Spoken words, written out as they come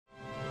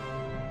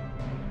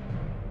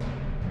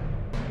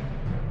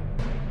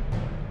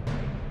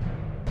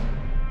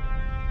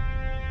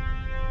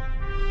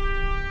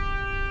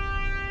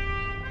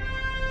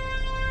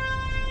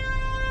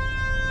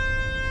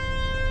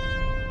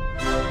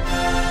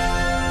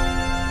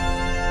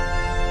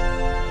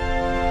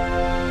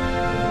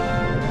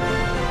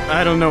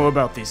I don't know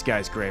about these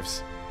guys,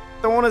 Graves.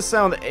 Don't want to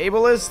sound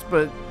ableist,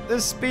 but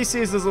this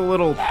species is a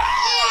little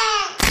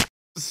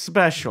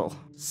special.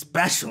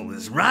 Special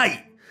is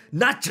right.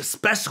 Not just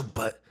special,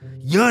 but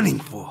yearning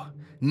for,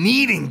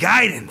 needing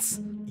guidance.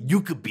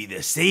 You could be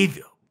their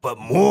savior, but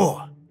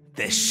more,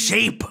 their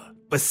shaper.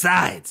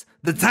 Besides,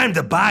 the time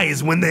to buy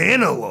is when they're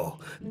in a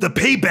lull. The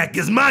payback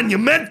is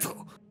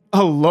monumental.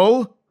 A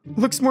lull?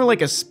 Looks more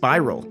like a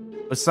spiral.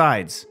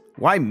 Besides,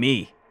 why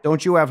me?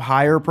 Don't you have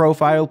higher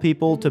profile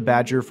people to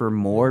badger for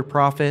more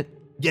profit?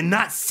 You're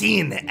not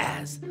seeing it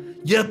as.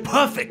 You're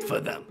perfect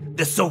for them.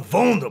 They're so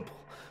vulnerable,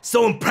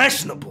 so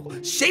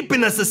impressionable.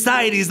 Shaping a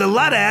society is a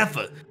lot of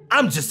effort.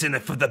 I'm just in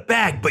it for the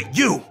bag, but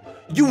you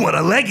want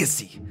a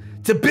legacy.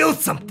 To build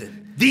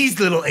something. These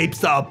little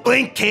apes are a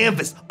blank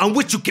canvas on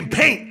which you can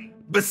paint.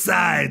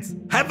 Besides,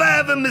 have I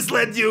ever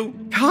misled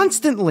you?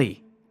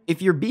 Constantly. If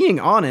you're being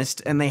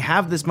honest and they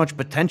have this much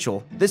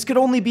potential, this could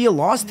only be a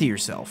loss to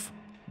yourself.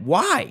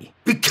 Why?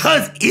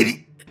 Because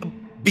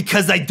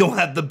I don't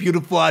have the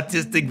beautiful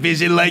artistic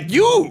vision like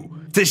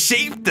you to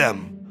shape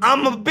them.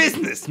 I'm a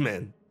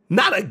businessman,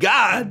 not a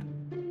god.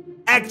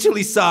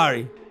 Actually,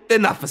 sorry, they're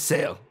not for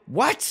sale.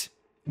 What?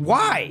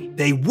 Why?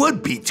 They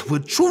would be to a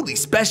truly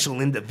special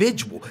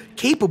individual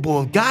capable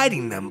of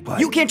guiding them,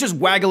 but... You can't just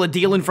waggle a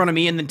deal in front of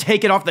me and then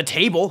take it off the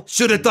table.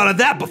 Should have thought of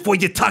that before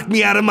you talked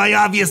me out of my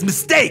obvious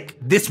mistake.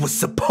 This was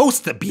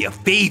supposed to be a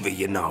favor,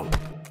 you know.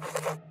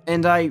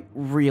 And I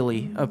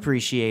really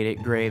appreciate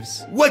it,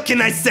 Graves. What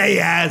can I say,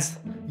 Az?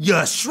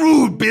 You're a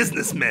shrewd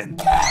businessman.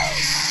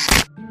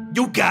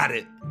 You got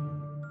it.